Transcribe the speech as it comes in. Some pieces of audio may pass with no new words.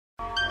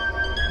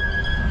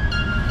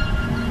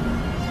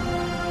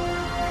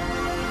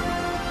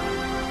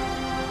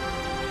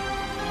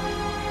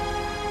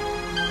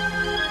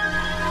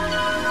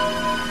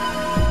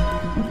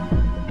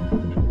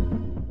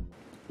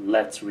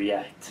let's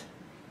react.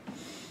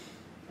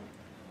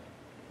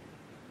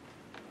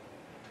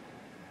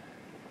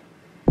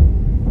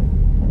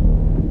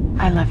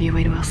 I love you,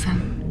 Wade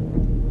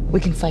Wilson. We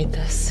can fight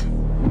this.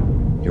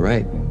 You're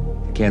right.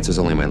 Cancer's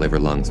only my liver,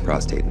 lungs,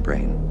 prostate, and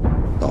brain.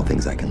 All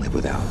things I can live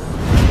without.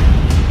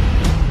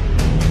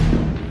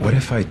 What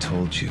if I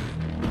told you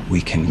we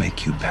can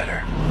make you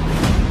better?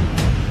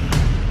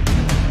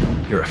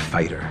 You're a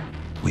fighter.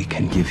 We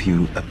can give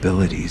you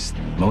abilities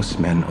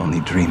most men only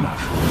dream of.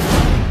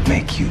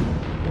 Make you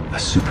a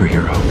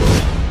superhero.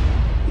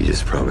 You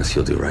just promise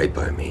you'll do right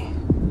by me,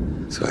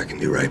 so I can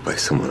do right by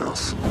someone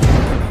else.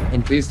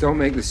 And please don't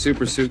make the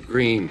super suit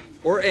green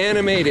or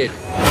animated.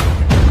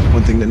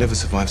 One thing that never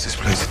survives this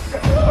place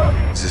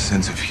is a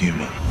sense of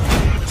humor.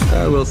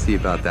 We'll see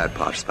about that,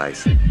 Posh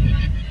Spice.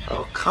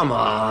 Oh, come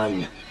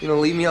on. You gonna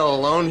leave me all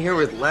alone here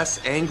with less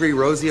angry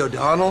Rosie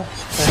O'Donnell?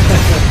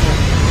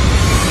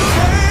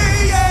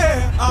 Hey,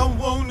 yeah, I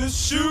wanna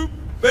shoot,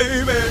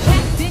 baby.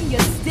 Packed in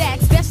your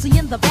stack, especially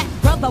in the back,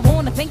 brother.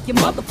 Wanna thank your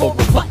mother for a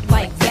butt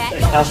like that.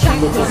 That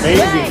costume looks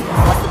amazing.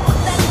 What the fuck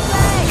that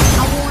say?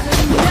 I wanna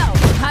know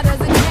how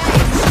does it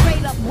hang?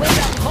 Straight up, way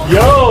up, hold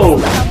Yo!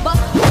 up,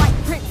 like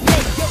print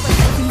plate, you're a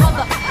sexy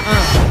mother.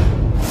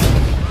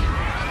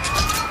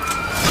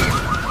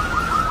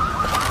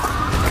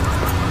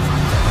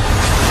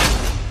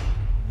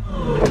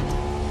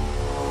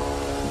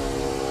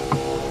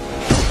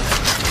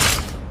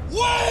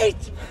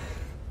 Wait!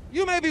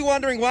 You may be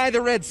wondering why the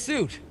red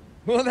suit.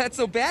 Well, that's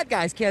so bad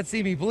guys can't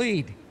see me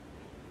bleed.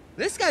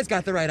 This guy's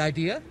got the right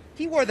idea.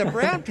 He wore the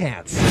brown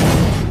pants.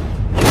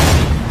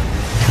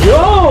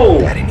 Yo!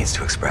 Daddy needs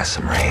to express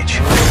some rage.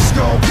 Sex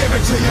gon' give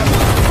it to you.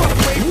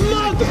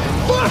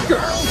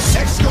 Motherfucker!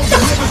 Sex gon'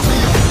 deliver to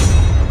you.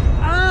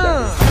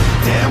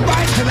 Damn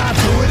right, can I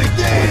do it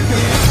again?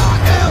 I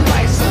am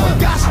like someone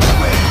got to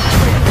win.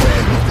 Break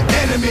bread with the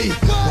enemy.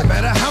 No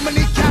matter how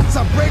many cats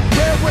I break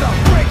bread with, I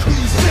break who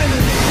you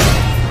sending me.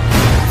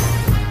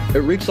 It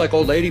reeks like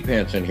old lady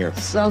pants in here.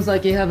 Sounds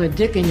like you have a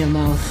dick in your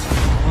mouth.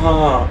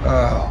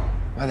 Oh,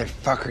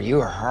 motherfucker, you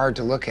are hard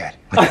to look at.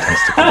 Like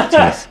testicle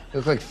teeth. You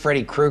look like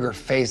Freddy Krueger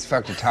face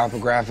fucked a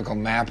topographical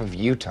map of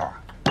Utah.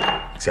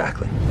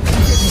 Exactly.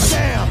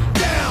 Down,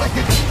 down, like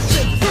a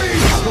set free. I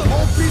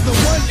won't be the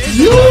one in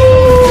Yo!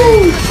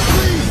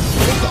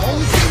 the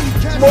only thing you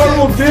can't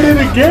Marvel did it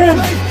again!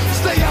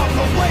 Stay out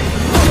the way.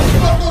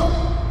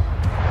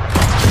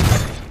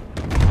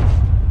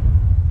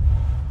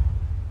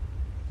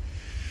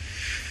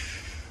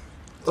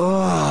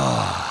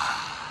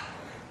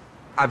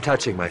 I'm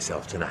touching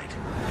myself tonight.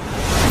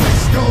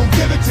 X gon'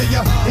 give it to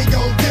ya. He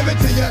gon' give it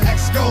to ya.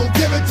 X gon'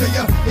 give it to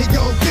ya. He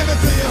gon' give it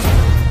to ya.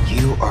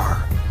 You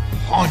are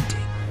haunting.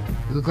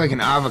 You look like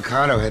an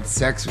avocado had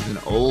sex with an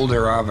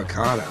older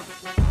avocado.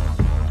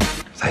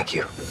 Thank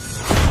you.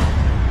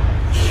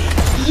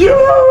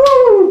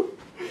 Yo!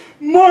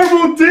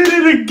 Marvel did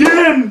it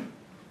again!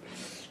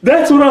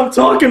 That's what I'm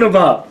talking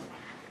about.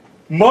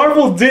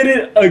 Marvel did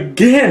it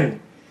again.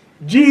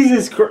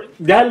 Jesus Christ,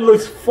 that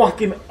looks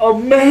fucking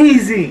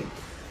amazing.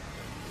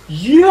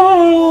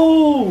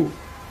 Yo!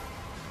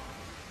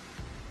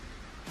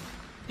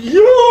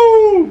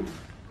 Yo!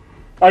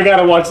 I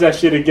gotta watch that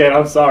shit again.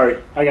 I'm sorry.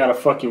 I gotta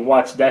fucking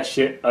watch that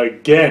shit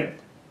again.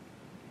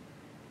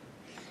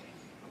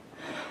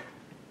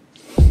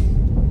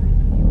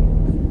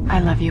 I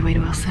love you, Wade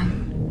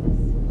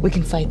Wilson. We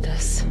can fight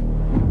this.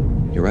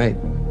 You're right.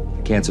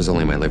 Cancer's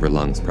only my liver,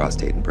 lungs,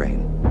 prostate, and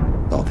brain.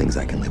 All things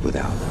I can live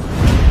without.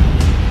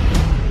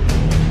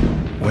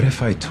 What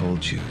if I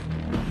told you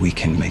we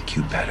can make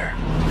you better?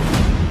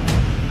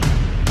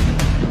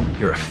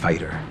 You're a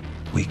fighter.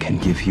 We can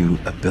give you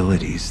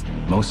abilities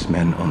most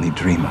men only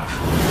dream of.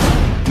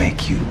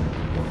 Make you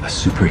a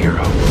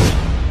superhero.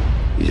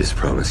 You just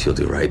promise you'll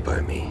do right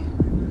by me,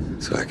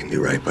 so I can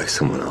do right by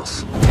someone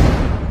else.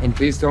 And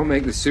please don't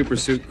make the super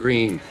suit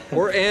green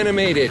or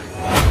animated.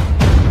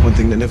 One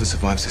thing that never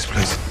survives this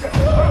place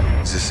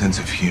is a sense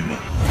of humor.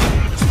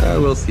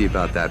 We'll see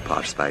about that,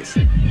 Posh Spice.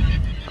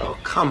 Oh,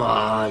 come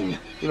on.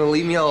 You gonna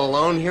leave me all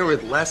alone here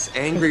with less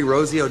angry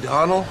Rosie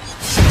O'Donnell?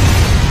 Hey,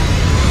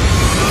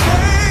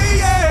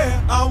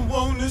 yeah, I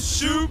wanna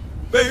shoot,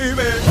 baby.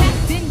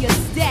 Packed in your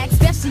stack,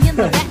 especially in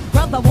the back,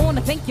 brother.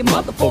 Wanna thank your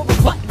mother for a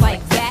butt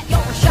like that. You're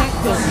a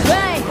shotgun.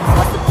 Hey,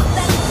 what the fuck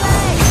that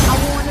say? I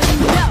wanna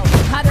know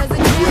how does it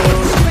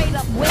hang? Straight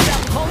up, way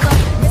up, hold up,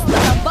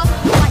 Mr. Buck,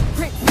 like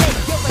print plate,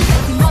 you're a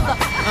sexy mother.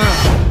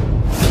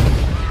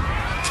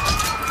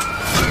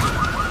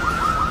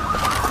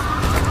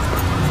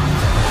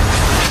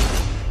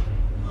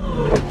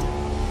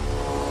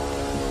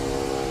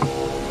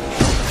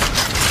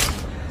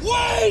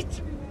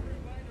 Wait!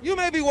 You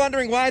may be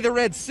wondering why the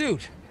red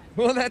suit.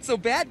 Well, that's so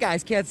bad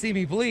guys can't see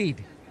me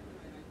bleed.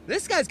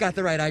 This guy's got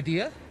the right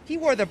idea. He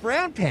wore the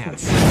brown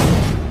pants.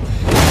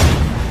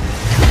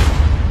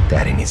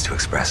 Daddy needs to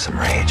express some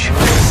rage.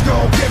 Sex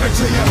gon' give it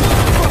to ya.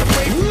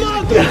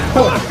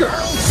 Motherfucker!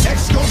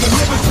 Sex gon'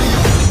 deliver to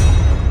ya.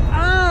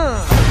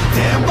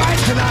 Damn right,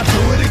 can I do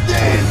it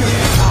again?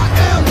 I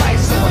am like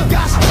someone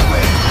got to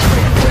win.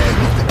 Break bread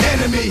with the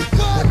enemy.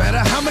 No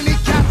matter how many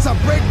I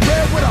break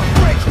bread with a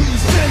break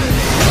who's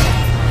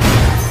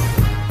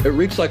enemy. It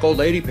reeks like old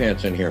lady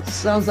pants in here.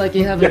 Sounds like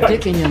you have a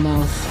dick in your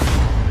mouth.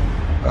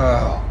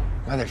 Oh,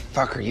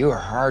 motherfucker, you are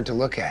hard to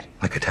look at.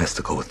 Like a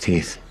testicle with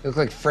teeth. You look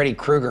like Freddy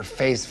Krueger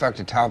face fucked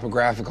a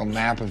topographical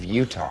map of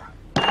Utah.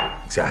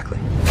 Exactly.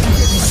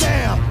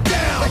 Down,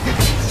 like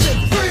a set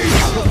free.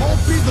 I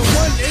won't be the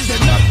one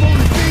ending up on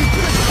the beat.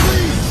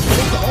 Please,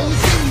 the only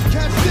thing you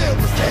catch there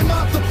was came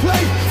out to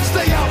play.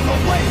 Stay out my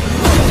way.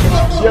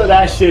 Yo,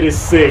 that shit is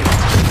sick.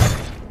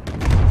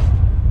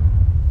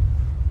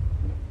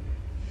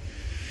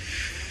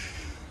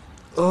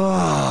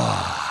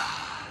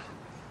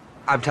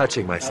 I'm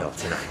touching myself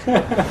tonight.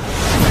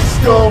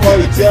 Oh my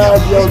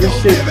god, yo,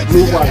 this shit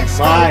blew my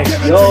mind,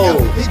 yo.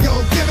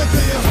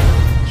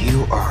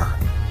 You are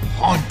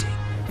haunting.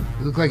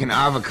 You look like an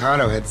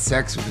avocado had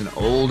sex with an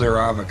older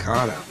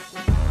avocado.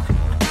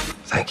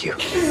 Thank you.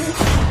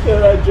 Yeah,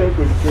 that joke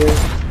was good.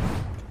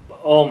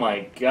 Oh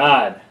my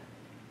god.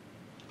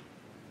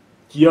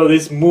 Yo,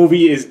 this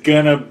movie is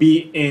gonna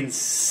be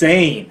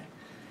insane.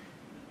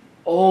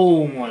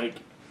 Oh my.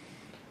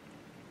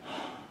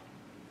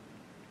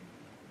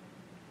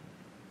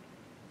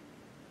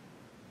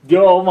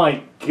 Yo, oh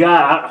my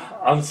god.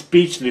 I'm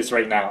speechless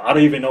right now. I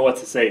don't even know what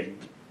to say.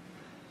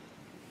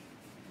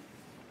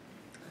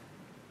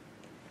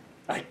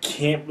 I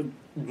can't.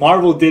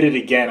 Marvel did it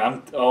again.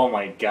 Oh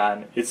my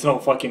god. It's no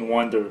fucking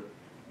wonder.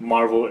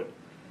 Marvel's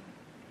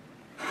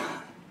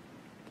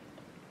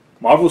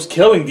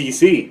killing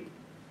DC.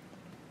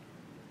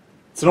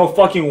 It's no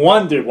fucking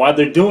wonder why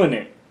they're doing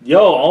it. Yo,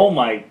 oh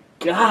my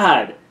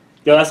god.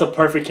 Yo, that's a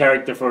perfect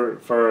character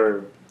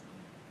for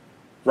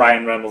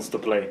Ryan Reynolds to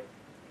play.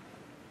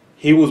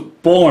 He was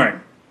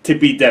born to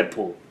be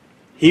Deadpool.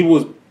 He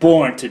was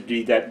born to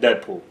be that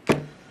Deadpool.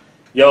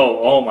 Yo,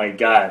 oh my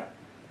god.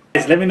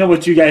 Guys, let me know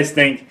what you guys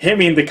think. Hit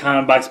me in the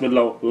comment box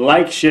below.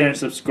 Like, share, and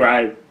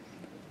subscribe.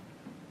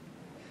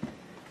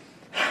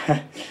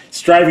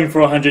 Striving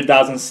for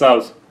 100,000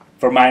 subs.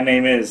 For my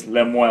name is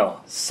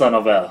Lemuel, son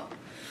of El.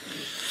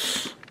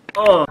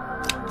 Oh.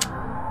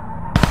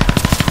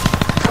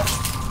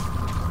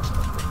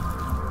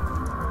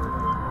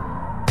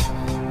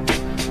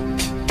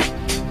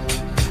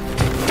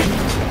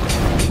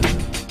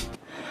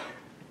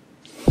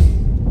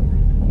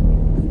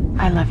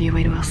 I love you,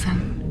 Wade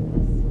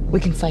Wilson. We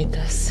can fight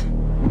this.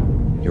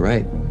 You're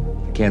right.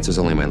 Cancer's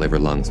only my liver,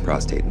 lungs,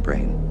 prostate, and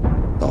brain.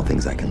 All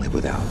things I can live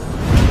without.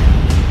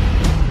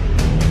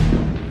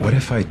 What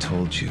if I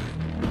told you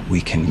we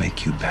can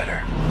make you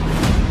better?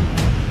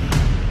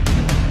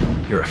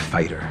 You're a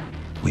fighter.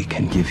 We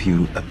can give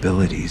you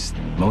abilities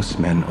most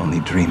men only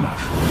dream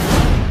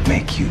of.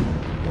 Make you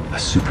a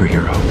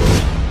superhero.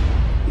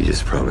 You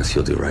just promise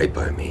you'll do right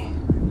by me,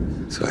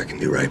 so I can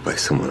do right by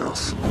someone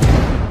else.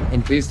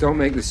 And please don't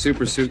make the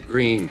super suit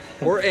green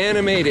or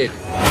animated.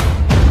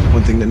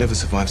 One thing that never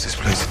survives this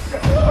place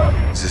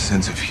is a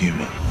sense of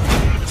humor.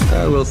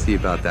 We'll see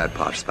about that,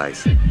 Posh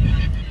Spice.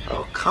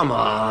 Oh, come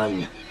on.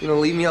 You gonna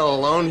leave me all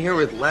alone here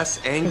with less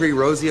angry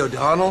Rosie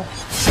O'Donnell?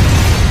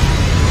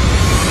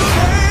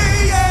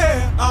 Hey,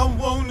 yeah, I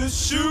wanna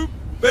shoot,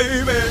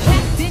 baby.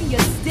 Packed in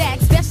your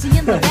stack, especially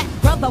in the back.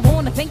 Brother,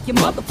 wanna thank your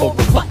mother for a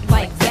butt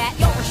like that.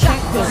 You're a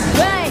shotgun.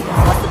 Bang!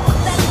 What's the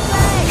fuck that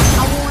say?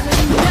 I wanna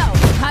know,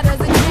 how does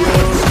it happen?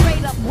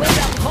 Straight up, wait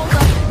up, hold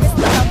up.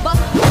 Mr. Buck,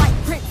 like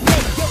print,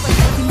 make you're a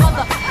sexy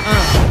mother.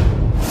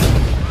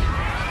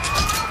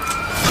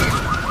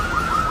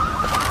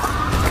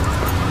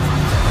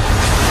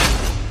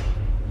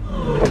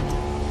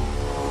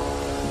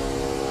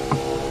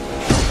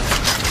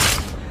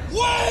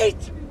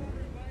 Wait!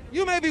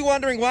 You may be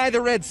wondering why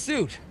the red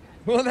suit.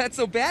 Well, that's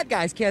so bad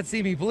guys can't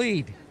see me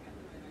bleed.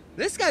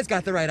 This guy's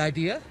got the right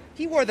idea.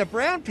 He wore the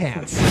brown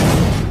pants.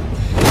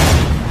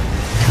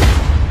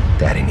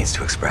 Daddy needs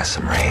to express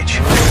some rage.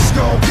 Let's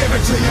go give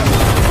it to you.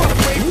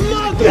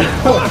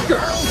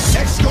 Motherfucker!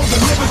 X gon'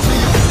 deliver to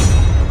you.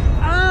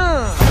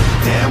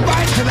 Damn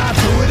right, can I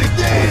do it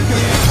again?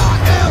 I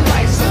am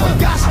like someone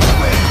got to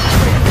win.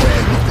 Break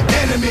bread with the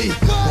enemy.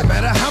 No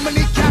matter how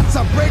many cats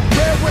I break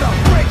bread with, I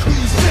break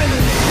who's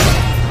enemy.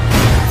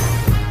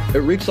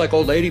 It reeks like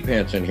old lady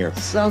pants in here.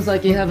 Sounds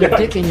like you have a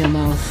dick in your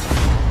mouth.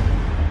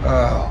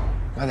 Oh,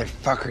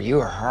 motherfucker, you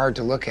are hard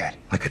to look at.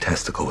 Like a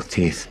testicle with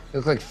teeth. You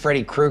look like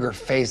Freddy Krueger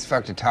face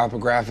fucked a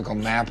topographical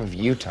map of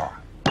Utah.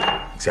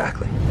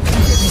 Exactly.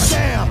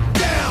 Down,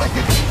 like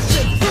a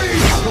set free.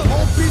 I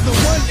won't be the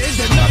one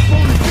ending up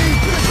on the beat.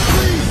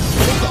 Please,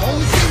 the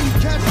only thing you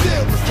catch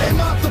there was came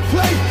out to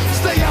play.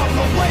 Stay out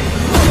my way.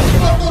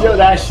 Yo,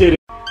 that shit.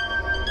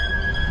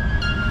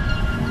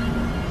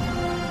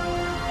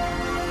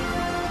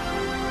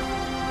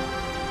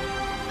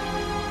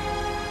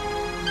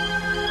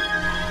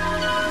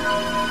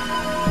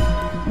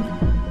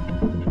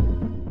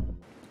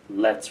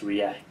 Let's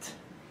react.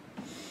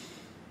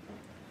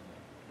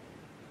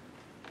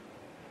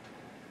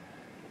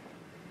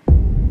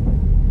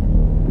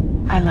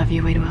 I love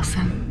you, Wade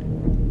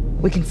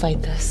Wilson. We can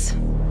fight this.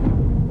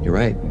 You're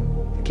right.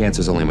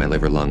 Cancer's only my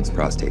liver, lungs,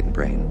 prostate, and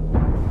brain.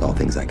 All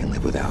things I can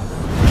live without.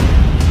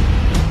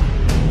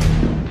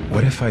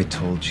 if I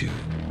told you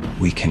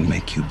we can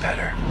make you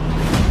better?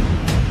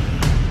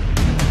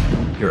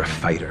 You're a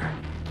fighter.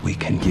 We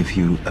can give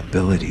you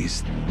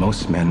abilities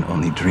most men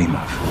only dream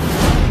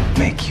of.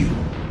 Make you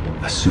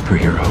a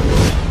superhero.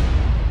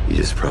 You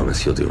just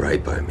promise you'll do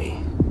right by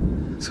me,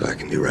 so I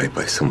can do right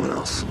by someone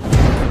else.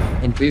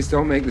 And please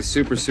don't make the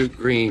super suit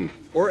green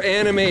or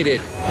animated.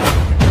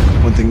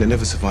 One thing that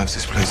never survives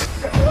this place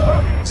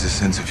is a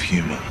sense of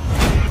humor.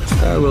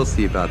 We'll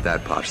see about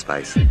that, Posh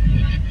Spice.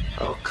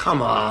 Oh,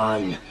 come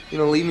on. You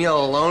gonna leave me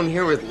all alone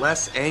here with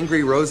less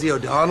angry Rosie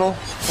O'Donnell?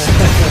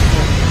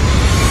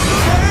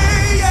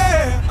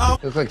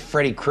 You look like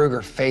Freddy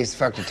Krueger face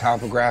fucked a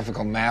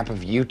topographical map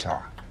of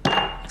Utah.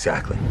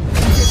 Exactly.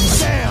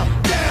 Down,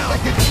 down,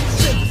 like a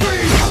set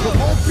free. But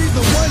won't be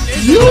the one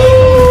in Yo!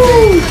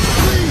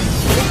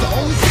 the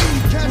only thing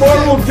you can't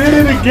Marvel did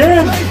it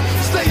again.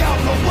 Stay out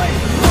the way.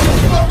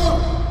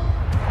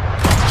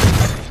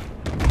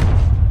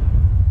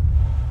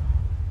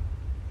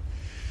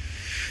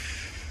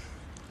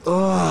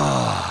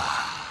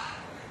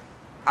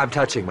 I'm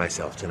touching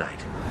myself tonight.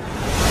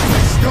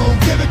 X gon'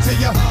 give it to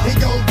ya. He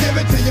gon' give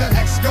it to ya.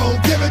 X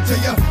gon' give it to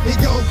ya. He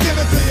gon' give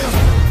it to ya.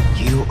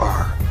 You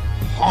are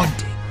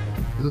haunting.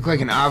 You look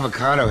like an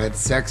avocado had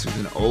sex with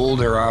an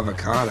older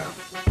avocado.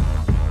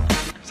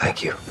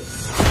 Thank you.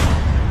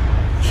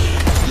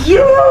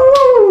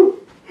 Yo!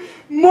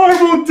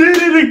 Marvel did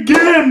it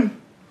again!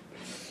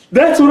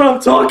 That's what I'm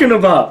talking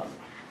about.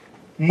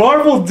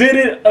 Marvel did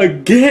it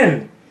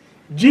again.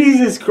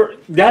 Jesus Christ,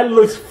 that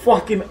looks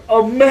fucking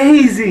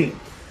amazing.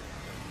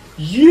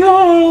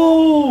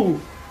 Yo!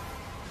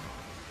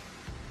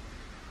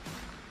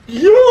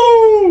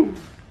 Yo!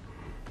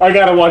 I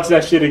gotta watch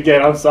that shit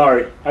again. I'm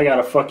sorry. I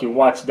gotta fucking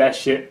watch that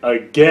shit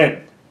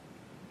again.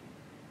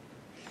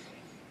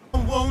 I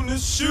wanna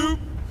shoot,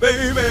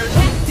 baby.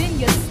 Packed in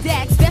your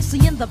stack,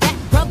 especially in the back,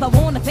 brother.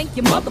 Wanna thank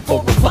your mother for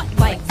a butt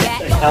like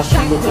that. That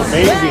costume looks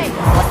amazing.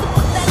 What's the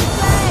fuck that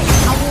say?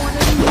 I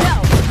wanna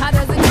know, how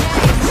does it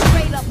hang?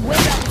 Straight up, way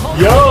up, hold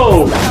Yo!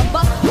 up, like a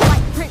buck,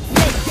 like print,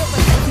 make, you're a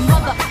sexy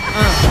mother.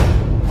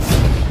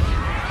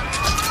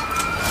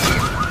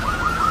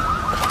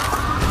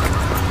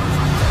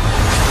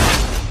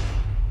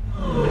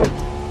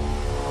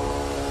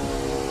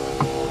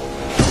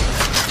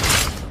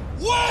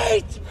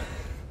 Wait!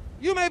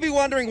 You may be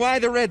wondering why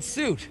the red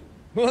suit.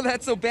 Well,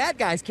 that's so bad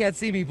guys can't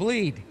see me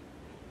bleed.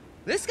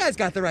 This guy's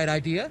got the right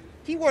idea.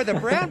 He wore the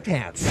brown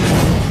pants.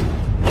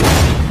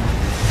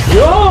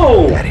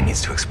 Yo! Daddy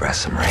needs to express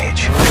some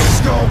rage.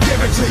 X gon' give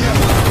it to ya.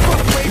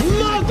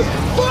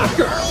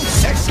 Motherfucker!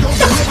 X gon'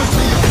 deliver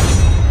to ya.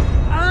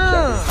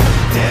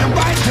 Damn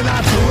right, can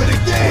I do it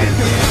again?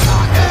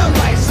 I am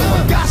like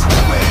someone got to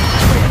win.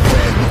 Break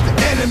bread with the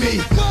enemy.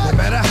 No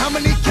matter how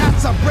many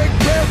cats I break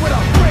bread with,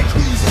 I break who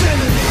you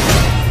sending me.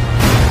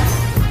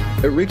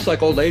 It reeks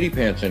like old lady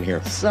pants in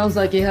here. Sounds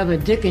like you have a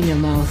dick in your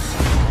mouth.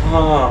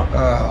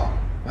 Oh,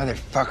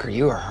 motherfucker,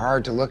 you are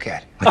hard to look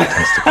at. Like a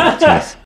testicle of teeth.